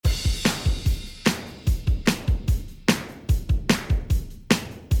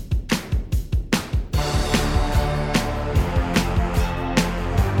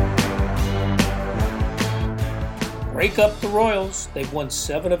Break up the Royals. They've won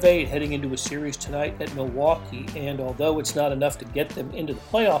 7 of 8 heading into a series tonight at Milwaukee, and although it's not enough to get them into the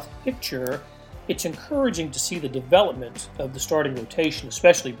playoff picture, it's encouraging to see the development of the starting rotation,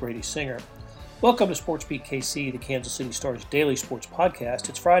 especially Brady Singer. Welcome to SportsBeat KC, the Kansas City Star's daily sports podcast.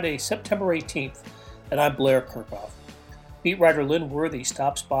 It's Friday, September 18th, and I'm Blair Kirchhoff. Beat writer Lynn Worthy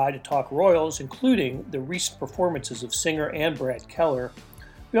stops by to talk Royals, including the recent performances of Singer and Brad Keller.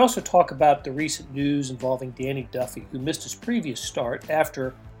 We also talk about the recent news involving Danny Duffy, who missed his previous start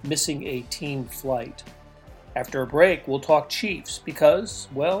after missing a team flight. After a break, we'll talk Chiefs because,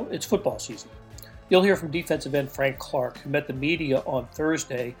 well, it's football season. You'll hear from defensive end Frank Clark, who met the media on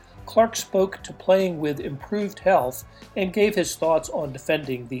Thursday. Clark spoke to playing with improved health and gave his thoughts on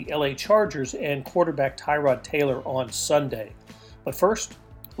defending the LA Chargers and quarterback Tyrod Taylor on Sunday. But first,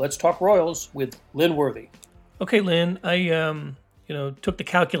 let's talk Royals with Lynn Worthy. Okay, Lynn, I took the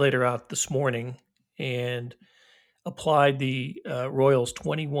calculator out this morning and applied the Royals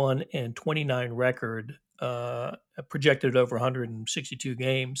 21 and 29 record, projected over 162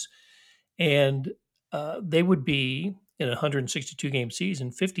 games, and they would be in a 162 game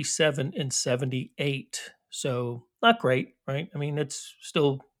season 57 and 78. So not great, right? I mean, it's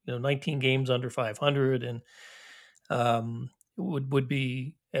still 19 games under 500, and would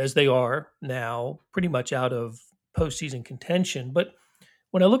be, as they are now, pretty much out of postseason contention. But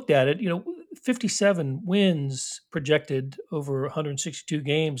when I looked at it, 57 wins projected over 162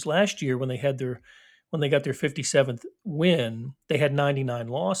 games last year when they got their 57th win, they had 99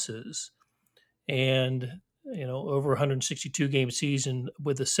 losses. And over 162 game season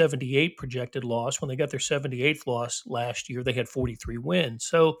with a 78 projected loss, when they got their 78th loss last year, they had 43 wins.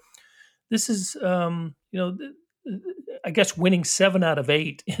 So this is I guess winning 7 out of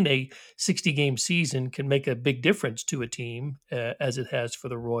 8 in a 60 game season can make a big difference to a team, as it has for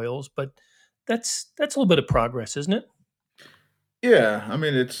the Royals. But that's a little bit of progress, isn't it? Yeah, I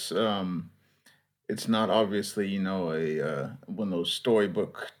mean it's not obviously one of those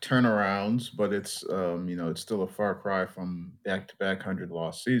storybook turnarounds, but it's still a far cry from back to back 100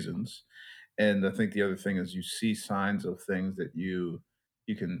 loss seasons. And I think the other thing is you see signs of things that you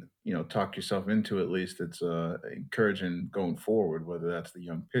can talk yourself into, at least it's encouraging going forward. Whether that's the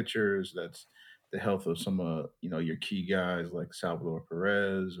young pitchers, that's the health of some your key guys like Salvador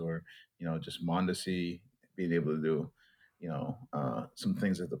Perez, or just Mondesi being able to do some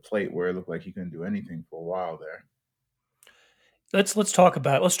things at the plate where it looked like he couldn't do anything for a while there. Let's talk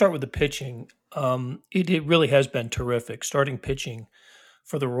about. Let's start with the pitching. It really has been terrific starting pitching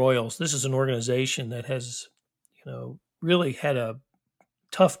for the Royals. This is an organization that has really had a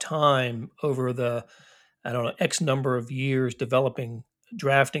tough time over the X number of years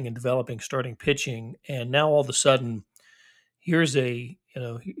drafting and developing starting pitching, and now all of a sudden here's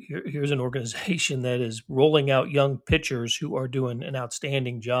here's an organization that is rolling out young pitchers who are doing an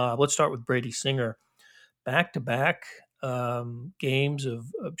outstanding job. Let's start with Brady Singer, back to back games of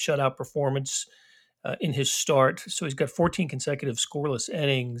shutout performance in his start. So he's got 14 consecutive scoreless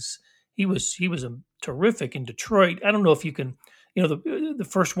innings. He was terrific in Detroit. I don't know if you can. The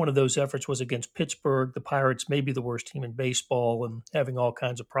first one of those efforts was against Pittsburgh. The Pirates may be the worst team in baseball and having all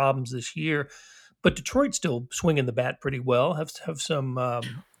kinds of problems this year, but Detroit's still swinging the bat pretty well. Have some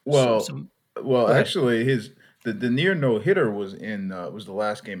Well, some. well, Go ahead. actually, the near no hitter was the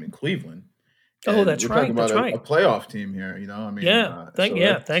last game in Cleveland, Oh, and that's we're talking right. about That's a right. playoff team here. I mean, Yeah. so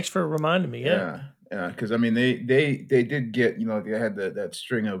that's Thanks for reminding me. Yeah. yeah, yeah. Because I mean, they did get they had that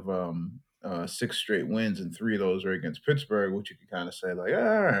string of 6 straight wins, and 3 of those are against Pittsburgh, which you could kind of say like,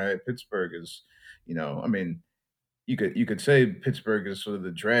 all right, Pittsburgh is, I mean, you could say Pittsburgh is sort of the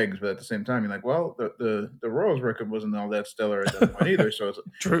dregs, but at the same time, you're like, well, the Royals record wasn't all that stellar at that point either.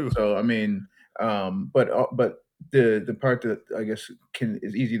 True. So I mean, but the part that I guess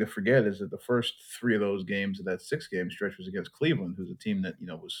is easy to forget is that the first 3 of those games of that 6 game stretch was against Cleveland, who's a team that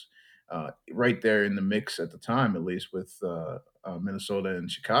was right there in the mix at the time, at least with Minnesota and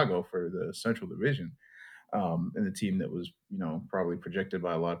Chicago for the Central Division, and the team that was, probably projected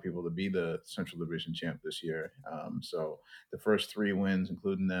by a lot of people to be the Central Division champ this year. So the first 3 wins,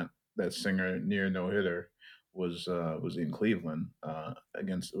 including that Singer near no hitter, was in Cleveland,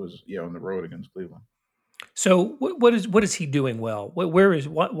 against it was on the road against Cleveland. So what is he doing well?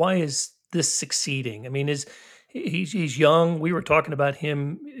 Why is this succeeding? I mean, he's young. We were talking about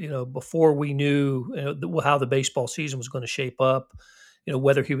him, before we knew how the baseball season was going to shape up.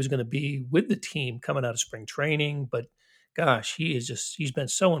 Whether he was going to be with the team coming out of spring training. But gosh, he's been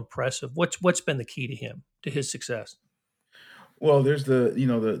so impressive. What's been the key to him, to his success? Well, there's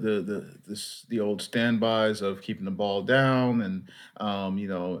the old standbys of keeping the ball down and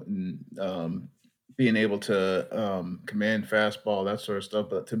being able to command fastball, that sort of stuff.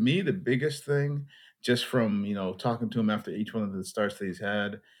 But to me, the biggest thing, just from talking to him after each one of the starts that he's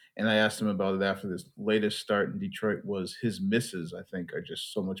had, and I asked him about it after this latest start in Detroit, was his misses. I think are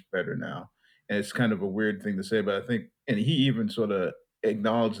just so much better now, and it's kind of a weird thing to say, but I think, and he even sort of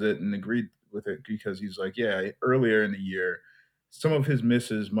acknowledged it and agreed with it because he's like, yeah, earlier in the year, some of his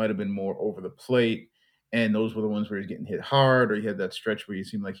misses might have been more over the plate, and those were the ones where he's getting hit hard, or he had that stretch where he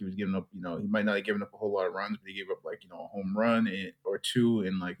seemed like he was giving up. He might not have given up a whole lot of runs, but he gave up like a home run or two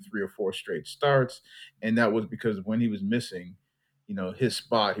in like three or four straight starts, and that was because when he was missing, his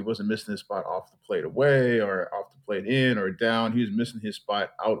spot, he wasn't missing his spot off the plate away or off the plate in or down. He was missing his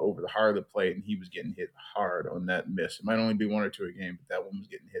spot out over the heart of the plate, and he was getting hit hard on that miss. It might only be one or two a game, but that one was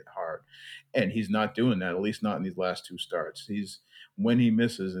getting hit hard, and he's not doing that. At least not in these last two starts. He's When he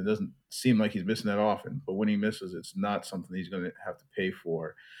misses, it doesn't seem like he's missing that often, but when he misses, it's not something he's going to have to pay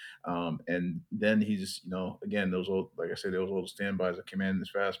for. And then he's, again, those old, like I said, those old standbys that command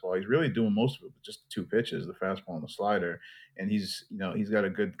his fastball. He's really doing most of it with just two pitches, the fastball and the slider. And he's got a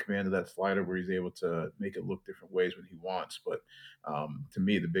good command of that slider where he's able to make it look different ways when he wants. But to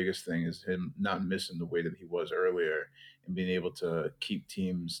me, the biggest thing is him not missing the way that he was earlier and being able to keep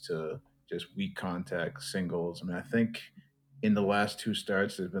teams to just weak contact singles. I mean, I think in the last two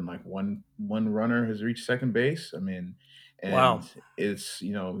starts, there's been like one runner has reached second base. I mean, Wow. and it's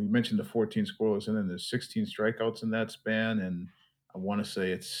you mentioned the 14 scoreless, and then there's 16 strikeouts in that span, and I want to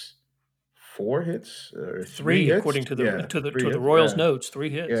say it's four hits or three Three, hits. according to Yeah, three the hits. Royals Yeah, notes, three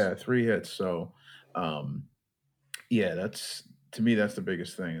hits. yeah, three hits. So, um, yeah, that's to me that's the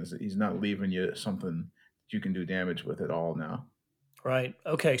biggest thing is that he's not leaving you something that you can do damage with at all now. Right.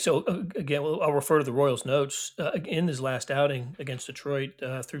 Okay. So again, I'll refer to the Royals' notes. In his last outing against Detroit,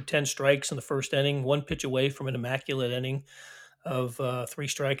 threw 10 strikes in the first inning, one pitch away from an immaculate inning of three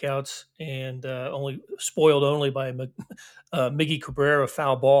strikeouts, and only spoiled only by a Miggy Cabrera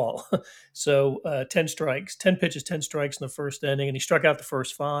foul ball. So 10 strikes, 10 pitches, 10 strikes in the first inning, and he struck out the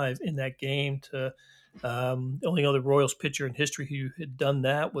first five in that game. To the only other Royals pitcher in history who had done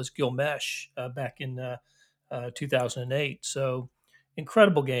that was Gil Mesh back in 2008. So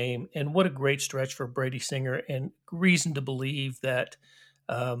incredible game, and what a great stretch for Brady Singer, and reason to believe that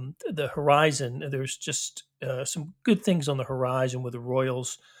the horizon, there's just some good things on the horizon with the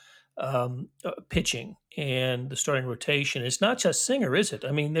Royals pitching and the starting rotation. It's not just Singer, is it?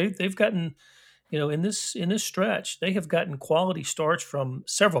 I mean, they've gotten, in this stretch, they have gotten quality starts from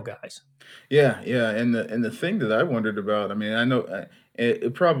several guys. Yeah, yeah, and the thing that I wondered about, I mean, I know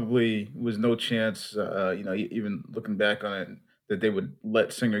it probably was no chance, even looking back on it, that they would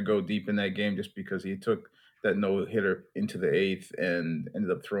let Singer go deep in that game just because he took that no hitter into the eighth and ended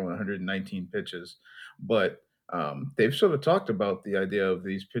up throwing 119 pitches. But they've sort of talked about the idea of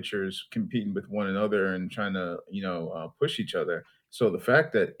these pitchers competing with one another and trying to, push each other. So the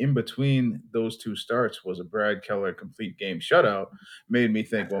fact that in between those two starts was a Brad Keller complete game shutout made me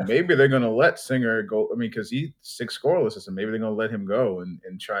think, well, maybe they're going to let Singer go. I mean, because he's six scoreless, so maybe they're going to let him go and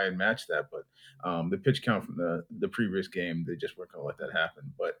try and match that. But the pitch count from the previous game, they just weren't going to let that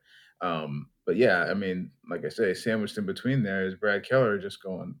happen. But yeah, I mean, like I say, sandwiched in between there is Brad Keller just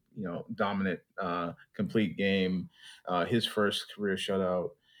going, dominant, complete game, his first career shutout.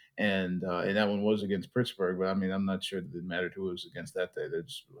 And that one was against Pittsburgh, but I mean, I'm not sure that it mattered who was against that day.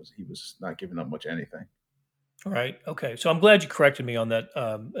 He was not giving up much anything. All right. Okay. So I'm glad you corrected me on that.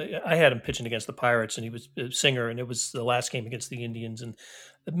 I had him pitching against the Pirates, and he was Singer, and it was the last game against the Indians, and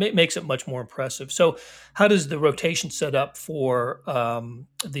it makes it much more impressive. So, how does the rotation set up for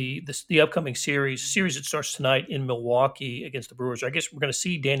the upcoming series that starts tonight in Milwaukee against the Brewers? I guess we're going to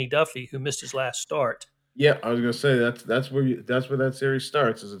see Danny Duffy, who missed his last start. Yeah, I was gonna say that's where that series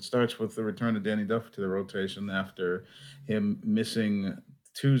starts. Is it starts with the return of Danny Duffy to the rotation after him missing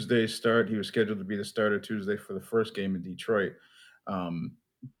Tuesday's start. He was scheduled to be the starter Tuesday for the first game in Detroit. Um,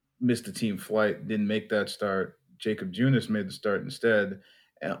 Missed the team flight, didn't make that start. Jacob Junis made the start instead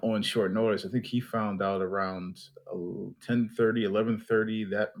on short notice. I think he found out around 10:30, 11:30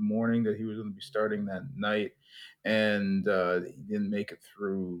 that morning that he was going to be starting that night, and he didn't make it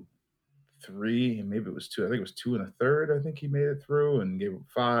through three, and maybe it was two. I think it was two and a third. I think he made it through and gave up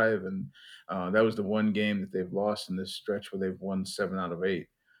five, and that was the one game that they've lost in this stretch where they've won seven out of eight.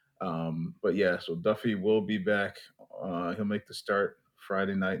 But yeah, so Duffy will be back. He'll make the start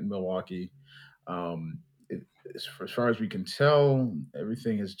Friday night in Milwaukee. Um, as far as we can tell,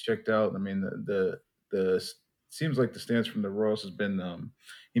 everything has checked out. I mean, the seems like the stance from the Royals has been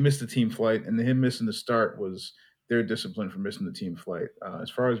he missed the team flight, and him missing the start was their discipline for missing the team flight. As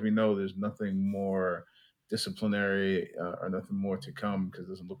far as we know, there's nothing more disciplinary or nothing more to come because it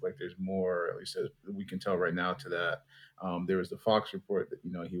doesn't look like there's more. At least as we can tell right now to that. There was the Fox report that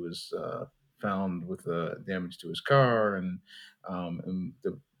he was found with damage to his car, and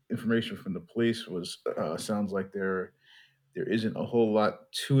the information from the police was sounds like there isn't a whole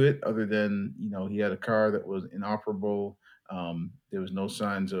lot to it other than he had a car that was inoperable. There was no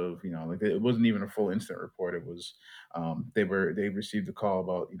signs of like it wasn't even a full incident report. It was they received a call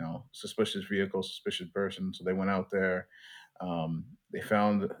about suspicious vehicle, suspicious person, so they went out there. They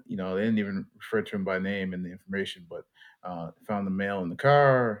found they didn't even refer to him by name in the information, but found the male in the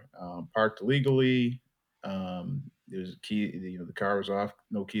car, parked illegally. There was a key, the car was off,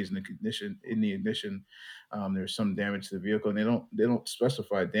 no keys in the ignition. There's some damage to the vehicle, and they don't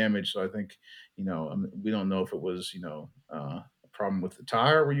specify damage. So I think we don't know if it was a problem with the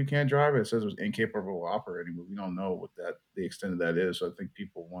tire where you can't drive it. It says it was incapable of operating, but we don't know what the extent of that is. So I think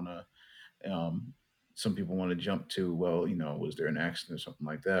people want to some people want to jump to, well, was there an accident or something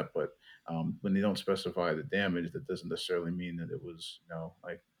like that? But when they don't specify the damage, that doesn't necessarily mean that it was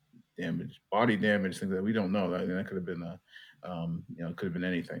like damage, body damage, things that we don't know. That could have been it could have been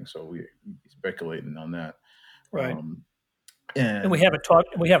anything. So we speculating on that. Right. Um, And and we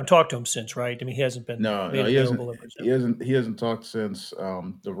haven't talked to him since, right? I mean, he hasn't been no, made no, he hasn't. available ever He since. hasn't. He hasn't talked since.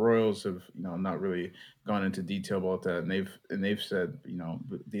 The Royals have, not really gone into detail about that, and they've said,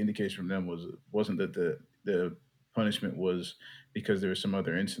 the indication from them wasn't that the punishment was because there was some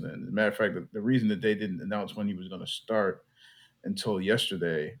other incident. As a matter of fact, the reason that they didn't announce when he was going to start until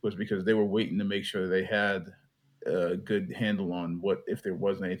yesterday was because they were waiting to make sure they had a good handle on what if there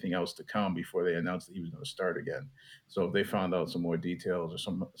wasn't anything else to come before they announced that he was going to start again. So if they found out some more details or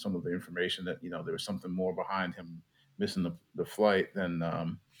some of the information that there was something more behind him missing the flight, then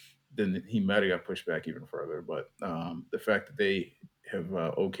he might have got pushed back even further. But the fact that they have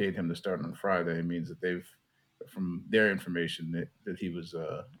okayed him to start on Friday means that they've from their information that he was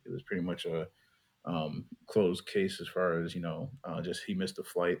it was pretty much a closed case as far as just he missed a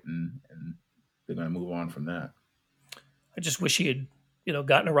flight and they're going to move on from that. I just wish he had,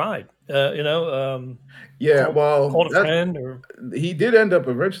 gotten a ride. Yeah, Called well, called a that friend or he did end up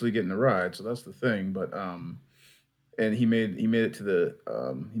eventually getting a ride, so that's the thing. But and he made it to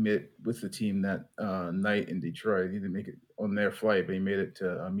he made it with the team that night in Detroit. He didn't make it on their flight, but he made it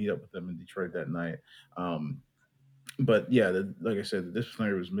to meet up with them in Detroit that night. Um, but yeah, like I said, the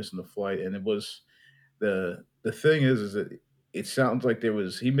disciplinary was missing the flight, and it was the thing is that it sounds like there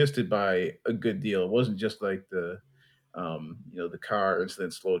was he missed it by a good deal. It wasn't just like the car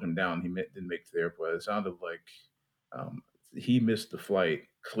incident slowed him down. Didn't make it to the airport. It sounded like um, he missed the flight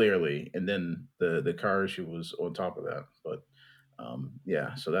clearly, and then the car issue was on top of that. But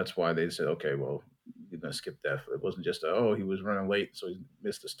yeah, so that's why they said, okay, well, you're gonna skip that. It wasn't just oh he was running late, so he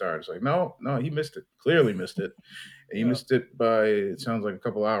missed the start. It's like no, no, he missed it. Clearly missed it. And he uh, missed it by it sounds like a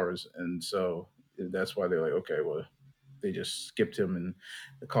couple hours, and so that's why they're like, okay, well, they just skipped him and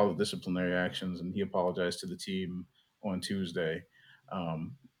they called it disciplinary actions, and he apologized to the team on Tuesday.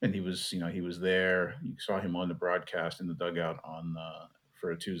 And he was there. You saw him on the broadcast in the dugout on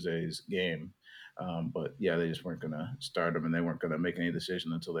for Tuesday's game. But yeah, they just weren't going to start him, and they weren't going to make any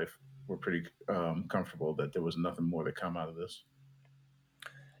decision until they were pretty comfortable that there was nothing more to come out of this.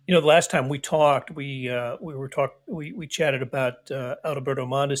 the last time we talked, we chatted about Alberto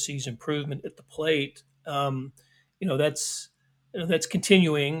Mondesi's improvement at the plate. That's that's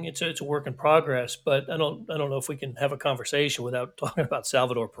continuing. It's a work in progress, but I don't know if we can have a conversation without talking about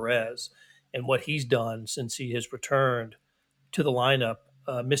Salvador Perez and what he's done since he has returned to the lineup.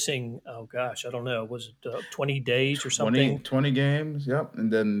 Missing, oh gosh, I don't know, was it 20 days or 20 something? 20 games, yep,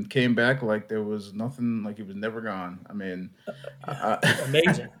 and then came back like there was nothing, like he was never gone. I mean, Yeah, I,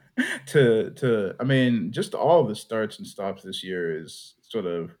 amazing. I mean, just all of the starts and stops this year is sort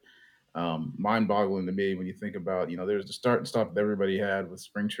of mind-boggling to me when you think about there's the start and stop that everybody had with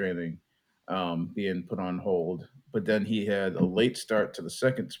spring training being put on hold, but then he had a late start to the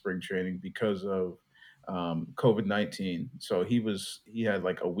second spring training because of COVID-19. So he had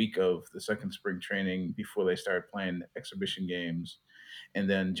like a week of the second spring training before they started playing exhibition games, and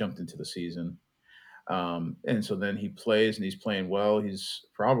then jumped into the season. And so then he plays and he's playing well. He's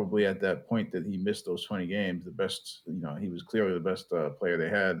probably at that point that he missed those 20 games, the best, he was clearly the best player they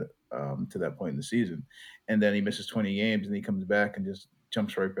had to that point in the season. And then he misses 20 games and he comes back and just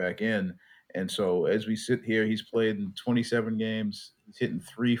jumps right back in. And so as we sit here, he's played in 27 games. He's hitting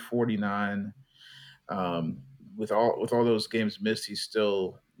 349. Um, with all those games missed, he's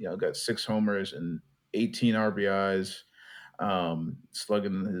still got 6 homers and 18 RBIs.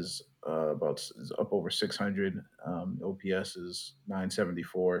 Slugging his about is up over 600. OPS is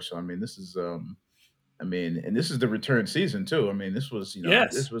 974. So I mean, this is I mean, and this is the return season too. I mean, this was,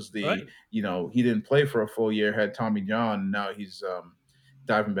 Yes, this was the, right. he didn't play for a full year, had Tommy John, and now he's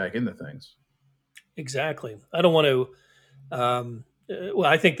diving back into things. Exactly. I don't want to. Well,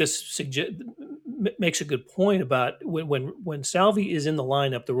 I think this makes a good point about when Salvi is in the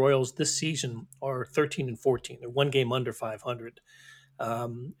lineup. The Royals this season are 13-14. They're one game under 500,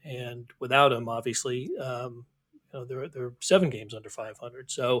 and without him, obviously, they're 7 games under 500.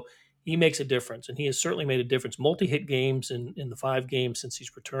 So he makes a difference, and he has certainly made a difference. Multi-hit games in the 5 games since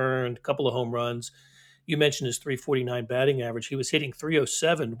he's returned. A couple of home runs. You mentioned his 349 batting average. He was hitting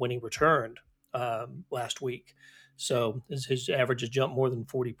 307 when he returned last week. So his average has jumped more than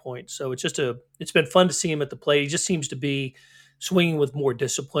 40 points. So it's been fun to see him at the plate. He just seems to be swinging with more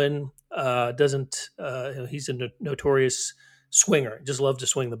discipline. He's a notorious swinger. He just loves to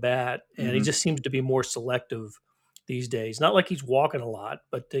swing the bat, and he just seems to be more selective these days. Not like he's walking a lot,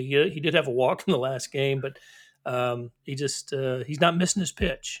 but he did have a walk in the last game. But he's not missing his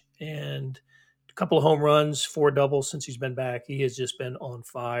pitch, and a couple of home runs, 4 doubles since he's been back. He has just been on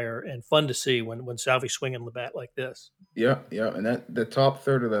fire and fun to see when Salvi's swinging the bat like this. Yeah, and that the top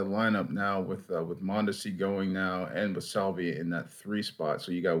third of that lineup now with Mondesi going now and with Salvi in that 3 spot.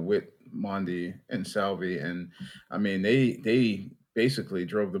 So you got Witt, Mondi, and Salvi, and I mean they basically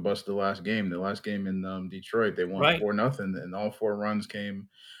drove the bus the last game. The last game in Detroit, they won 4-0, and all 4 runs came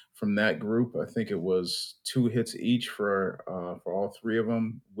from that group. I think it was 2 hits each for all 3 of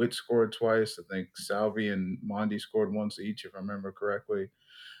them. Witt scored twice. I think Salvi and Mondi scored once each, if I remember correctly.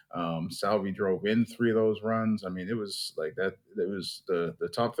 Salvi drove in 3 of those runs. I mean, it was like that. It was the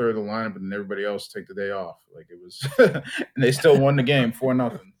top third of the lineup, and everybody else take the day off. Like it was, and they still won the game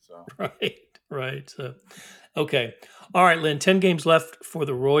 4-0. So right. So, okay, all right, Lynn. 10 games left for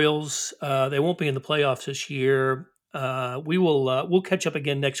the Royals. They won't be in the playoffs this year. We'll catch up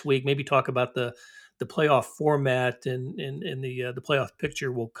again next week. Maybe talk about the playoff format and the playoff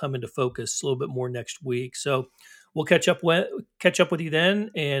picture will come into focus a little bit more next week. So we'll catch up with you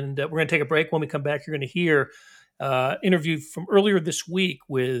then, and we're going to take a break. When we come back, you're going to hear interview from earlier this week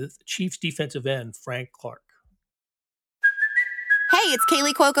with Chiefs defensive end Frank Clark. Hey, it's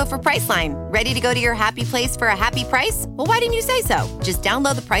Kaylee Cuoco for Priceline. Ready to go to your happy place for a happy price? Well, why didn't you say so? Just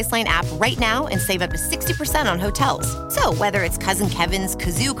download the Priceline app right now and save up to 60% on hotels. So whether it's Cousin Kevin's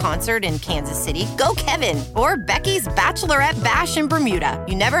Kazoo Concert in Kansas City, go Kevin, or Becky's Bachelorette Bash in Bermuda,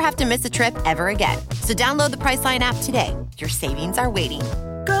 you never have to miss a trip ever again. So download the Priceline app today. Your savings are waiting.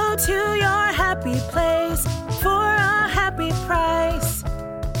 Go to your happy place for a happy price.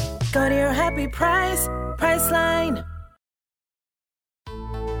 Go to your happy price, Priceline.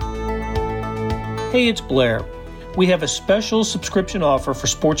 Hey, it's Blair. We have a special subscription offer for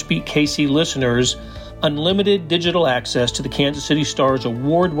SportsBeat KC listeners, unlimited digital access to the Kansas City Star's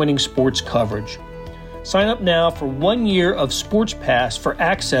award-winning sports coverage. Sign up now for 1 year of Sports Pass for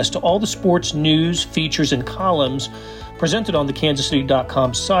access to all the sports news, features, and columns presented on the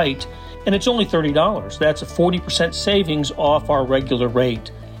kansascity.com site, and it's only $30. That's a 40% savings off our regular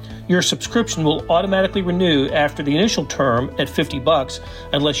rate. Your subscription will automatically renew after the initial term at $50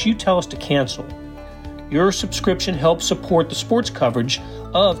 unless you tell us to cancel. Your subscription helps support the sports coverage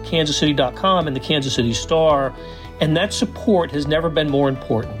of kansascity.com and the Kansas City Star, and that support has never been more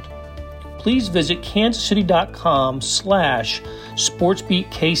important. Please visit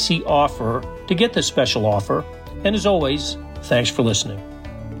kansascity.com/SportsBeatKC offer to get this special offer. And as always, thanks for listening.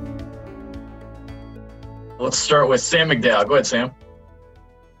 Let's start with Sam McDowell. Go ahead, Sam.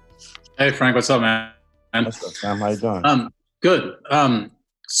 Hey, Frank. What's up, man? What's up, Sam? How you doing? Good.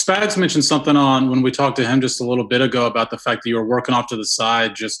 Spags mentioned something on when we talked to him just a little bit ago about the fact that you were working off to the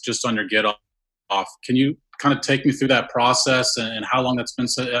side just on your get off. Can you kind of take me through that process and how long that's been?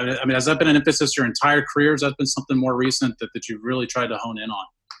 I mean, has that been an emphasis your entire career? Has that been something more recent that you've really tried to hone in on?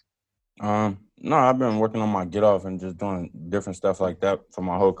 No, I've been working on my get off and just doing different stuff like that for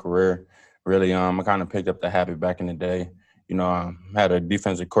my whole career. Really, I kind of picked up the habit back in the day. You know, I had a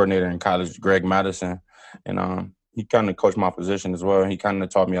defensive coordinator in college, Greg Madison, and he kind of coached my position as well. He kind of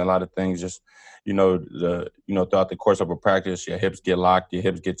taught me a lot of things. Just throughout the course of a practice, your hips get locked, your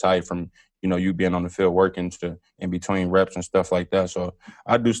hips get tight from you being on the field working to in between reps and stuff like that. So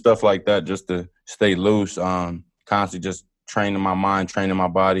I do stuff like that just to stay loose. Constantly just training my mind, training my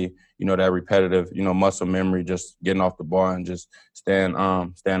body. That repetitive, muscle memory, just getting off the ball and just staying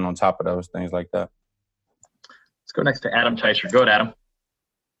on top of those things like that. Let's go next to Adam Teicher. Go ahead, Adam.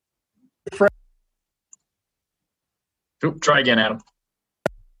 Try again, Adam.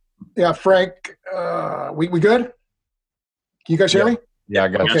 Yeah, Frank. We good? Can you guys hear me? Yeah, I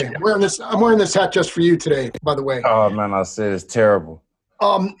got you. Okay, I'm wearing this hat just for you today, by the way. Oh man, I said it's terrible.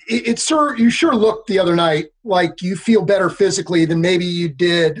 You sure looked the other night like you feel better physically than maybe you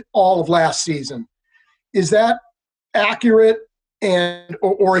did all of last season. Is that accurate? And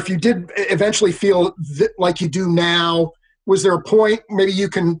or if you did eventually feel like you do now, was there a point maybe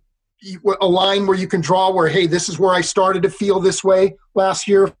a line where you can draw where, hey, this is where I started to feel this way last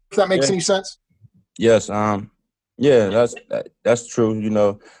year, if that makes any sense? Yes. Yeah, that's true. You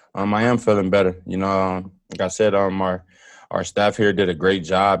know, I am feeling better. You know, like I said, our staff here did a great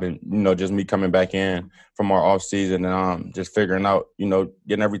job, and you know, just me coming back in from our off season and just figuring out, you know,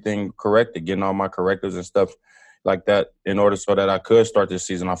 getting everything corrected, getting all my correctives and stuff like that in order so that I could start this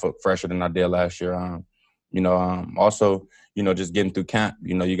season off fresher than I did last year. Also, you know, just getting through camp.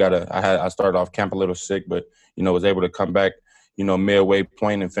 You know, I started off camp a little sick, but you know, was able to come back, you know, midway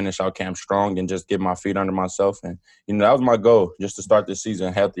point and finish out camp strong and just get my feet under myself. And you know, that was my goal, just to start this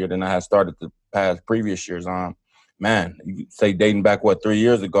season healthier than I had started the previous years. Man, you say dating back 3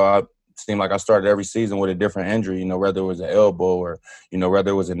 years ago, it seemed like I started every season with a different injury, you know, whether it was an elbow or, you know, whether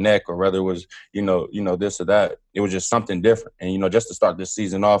it was a neck or whether it was, you know, this or that. It was just something different. And, you know, just to start this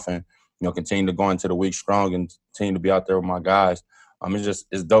season off and, you know, continue to go into the week strong and continue to be out there with my guys,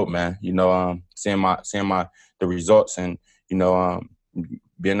 it's dope, man. You know, seeing the results and, you know,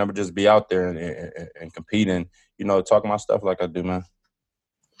 being able to just be out there and compete and, you know, talking my stuff like I do, man.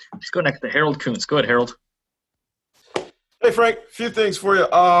 Let's go next to Harold Kuntz. Go ahead, Harold. Hey, Frank, a few things for you.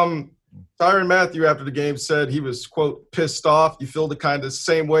 Tyrann Mathieu, after the game, said he was, quote, pissed off. You feel the kind of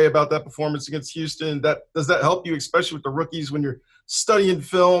same way about that performance against Houston. Does that help you, especially with the rookies, when you're studying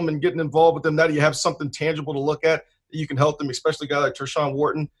film and getting involved with them? Now that you have something tangible to look at, that you can help them, especially a guy like Tershawn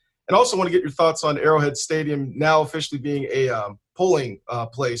Wharton. And also want to get your thoughts on Arrowhead Stadium now officially being a polling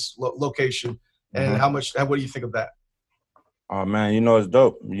place location, and what do you think of that? Oh, man, you know, it's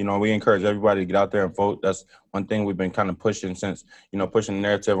dope. You know, we encourage everybody to get out there and vote. That's one thing we've been kind of pushing pushing the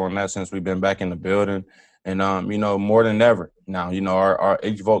narrative on that since we've been back in the building. And, you know, more than ever now, you know, our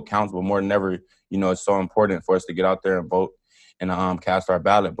each vote counts, but more than ever, you know, it's so important for us to get out there and vote and cast our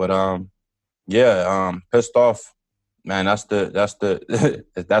ballot. But, pissed off, man, that's the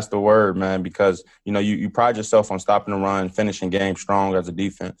that's the word, man, because, you know, you pride yourself on stopping the run, finishing games strong as a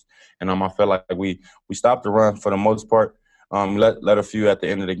defense. And I feel like we stopped the run for the most part. Let a few at the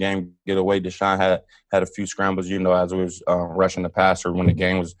end of the game get away. Deshaun had a few scrambles, you know, as we was rushing the passer when the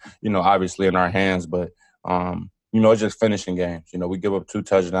game was, you know, obviously in our hands. But, you know, it's just finishing games. You know, we give up 2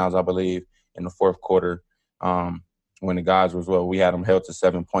 touchdowns, I believe, in the fourth quarter when the guys we had them held to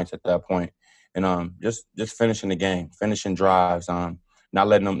 7 points at that point. And just finishing the game, finishing drives, not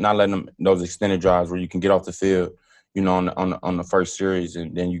letting them those extended drives where you can get off the field, you know, on the first series,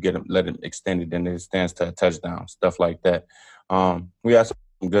 and then you let it extended, and it stands to a touchdown, stuff like that. We had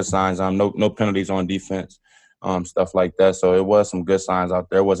some good signs. No penalties on defense, stuff like that. So it was some good signs out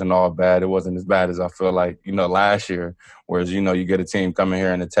there. It wasn't all bad. It wasn't as bad as I feel like, you know, last year. Whereas, you know, you get a team coming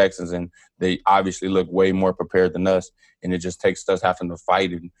here in the Texans, and they obviously look way more prepared than us, and it just takes us having to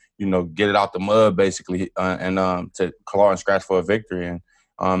fight and, you know, get it out the mud basically, and to claw and scratch for a victory.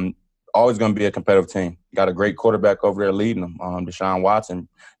 And always going to be a competitive team. Got a great quarterback over there leading them, Deshaun Watson,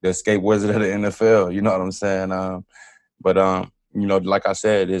 the escape wizard of the NFL. You know what I'm saying? You know, like I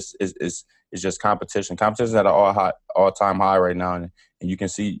said, it's just competition. Competition's at an all-time high right now, and you can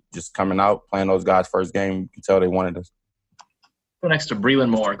see just coming out, playing those guys' first game, you can tell they wanted us. Go next to Breland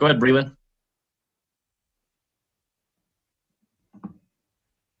Moore. Go ahead, Breland.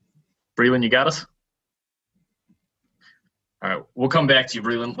 Breland, you got us? All right, we'll come back to you,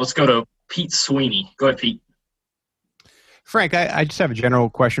 Breland. Let's go to Pete Sweeney. Go ahead, Pete. Frank, I just have a general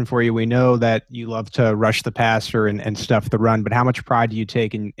question for you. We know that you love to rush the passer and stuff the run, but how much pride do you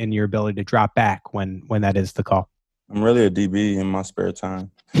take in your ability to drop back when that is the call? I'm really a DB in my spare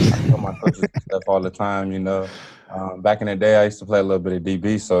time. I tell my coaches stuff all the time, you know. Back in the day, I used to play a little bit of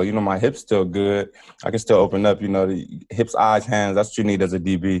DB, so, you know, my hip's still good. I can still open up, you know, the hips, eyes, hands. That's what you need as a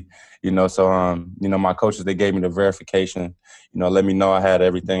DB, you know. So, you know, my coaches, they gave me the verification, you know, let me know I had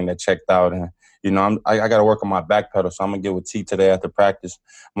everything that checked out. And, you know, I got to work on my back pedal, so I'm going to get with T today after practice.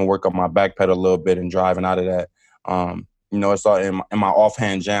 I'm going to work on my back pedal a little bit and driving out of that. You know, it's all in my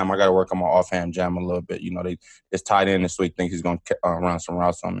offhand jam. I got to work on my offhand jam a little bit. You know, it's tight end this week. Think he's going to run some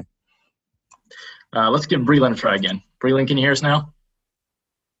routes on me. Let's give Breland a try again. Breland, can you hear us now?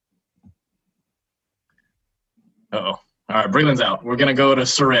 Uh-oh. All right, Breland's out. We're going to go to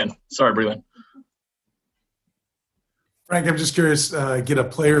Seren. Sorry, Breland. Frank, I'm just curious, get a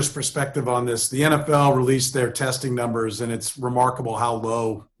player's perspective on this. The NFL released their testing numbers, and it's remarkable how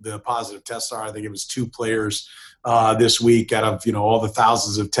low the positive tests are. I think it was 2 players this week out of, you know, all the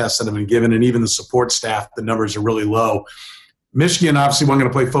thousands of tests that have been given, and even the support staff, the numbers are really low. Michigan obviously wasn't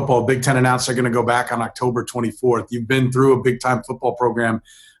going to play football. Big Ten announced they're going to go back on October 24th. You've been through a big-time football program.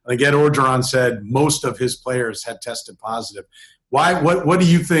 I think Ed Orgeron said most of his players had tested positive. Why? What do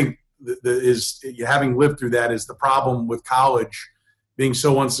you think is, having lived through that, is the problem with college being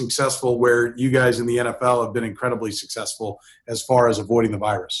so unsuccessful where you guys in the NFL have been incredibly successful as far as avoiding the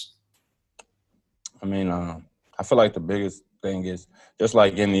virus? I mean, I feel like the biggest thing is just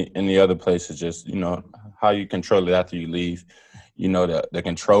like in the other places, just, how you control it after you leave, the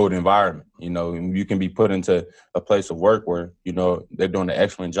controlled environment. You can be put into a place of work where, they're doing an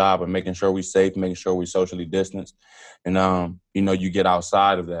excellent job of making sure we're safe, making sure we're socially distanced. And, you get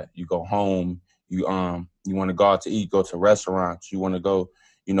outside of that. You go home, you want to go out to eat, go to restaurants, you want to go,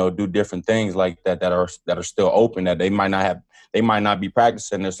 do different things like that are still open, that they might not be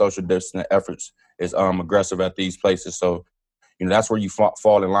practicing their social distancing efforts as aggressive at these places. So, that's where you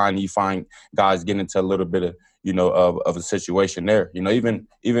fall in line. And you find guys getting into a little bit of, of a situation there. Even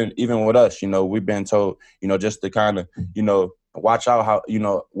with us, we've been told, just to kind of, watch out how,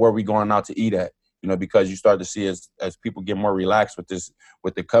 where we going out to eat at, because you start to see as people get more relaxed with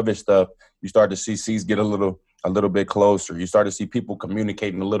the COVID stuff, you start to see seats get a little bit closer. You start to see people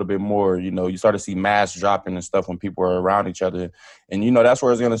communicating a little bit more. You start to see masks dropping and stuff when people are around each other. And, that's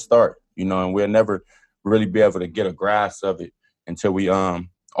where it's going to start, and we'll never really be able to get a grasp of it until we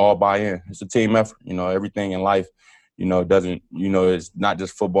all buy in. It's a team effort. Everything in life, doesn't, it's not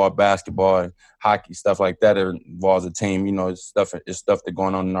just football, basketball, and hockey, stuff like that. It involves a team. It's stuff that's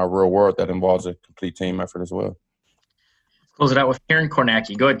going on in our real world that involves a complete team effort as well. Close it out with Karen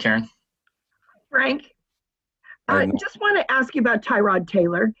Kornacki. Go ahead, Karen. Frank, I just want to ask you about Tyrod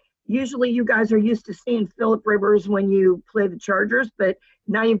Taylor. Usually you guys are used to seeing Phillip Rivers when you play the Chargers, but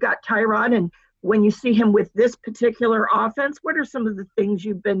now you've got Tyrod, and when you see him with this particular offense, what are some of the things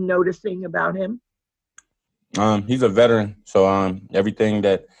you've been noticing about him? He's a veteran, so everything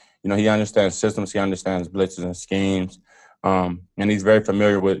that, he understands systems, he understands blitzes and schemes, and he's very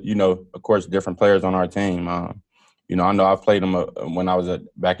familiar with, of course, different players on our team. I know I've played him when I was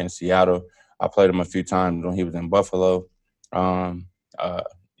back in Seattle. I played him a few times when he was in Buffalo.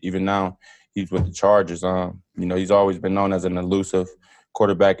 Even now, he's with the Chargers. He's always been known as an elusive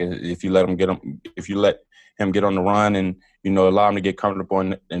quarterback. If you let him get on the run and allow him to get comfortable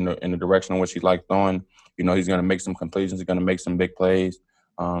in the direction in which he likes throwing, he's going to make some completions. He's going to make some big plays.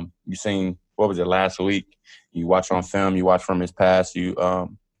 You seen, what was it, last week? You watch on film. You watch from his pass. You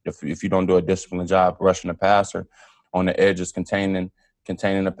if you don't do a disciplined job rushing the passer on the edges, containing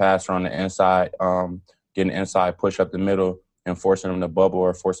the passer on the inside, getting inside, push up the middle, and forcing him to bubble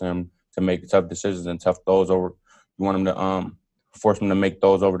or forcing him to make tough decisions and tough throws over. You want him to force him to make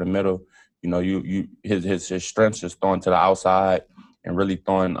those over the middle. His strengths is throwing to the outside and really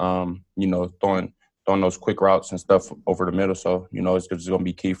throwing those quick routes and stuff over the middle. So, it's just going to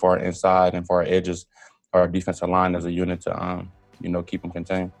be key for our inside and for our edges, our defensive line as a unit to, keep them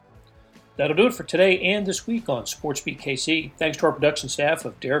contained. That'll do it for today and this week on SportsBeat KC. Thanks to our production staff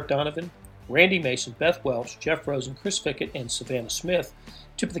of Derek Donovan, Randy Mason, Beth Welch, Jeff Rosen, Chris Fickett, and Savannah Smith.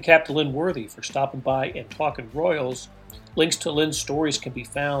 Tip of the cap to Lynn Worthy for stopping by and talking Royals. Links to Lynn's stories can be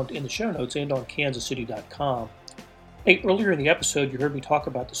found in the show notes and on kansascity.com. Hey, earlier in the episode, you heard me talk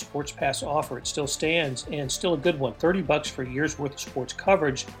about the Sports Pass offer. It still stands, and still a good one. $30 for a year's worth of sports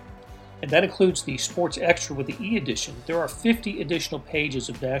coverage, and that includes the Sports Extra with the e-edition. There are 50 additional pages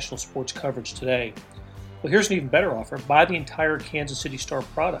of national sports coverage today. Well, here's an even better offer. Buy the entire Kansas City Star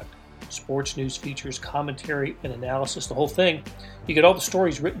product. Sports news, features, commentary, and analysis, the whole thing. You get all the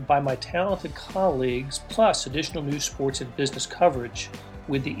stories written by my talented colleagues, plus additional news, sports, and business coverage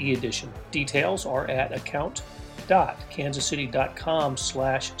with the e-edition. Details are at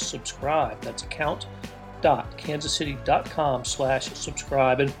account.kansascity.com/subscribe. That's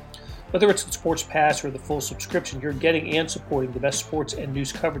account.kansascity.com/subscribe. And whether it's the Sports Pass or the full subscription, you're getting and supporting the best sports and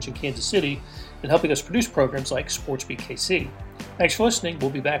news coverage in Kansas City and helping us produce programs like SportsBeat KC. Thanks for listening. We'll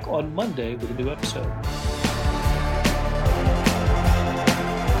be back on Monday with a new episode.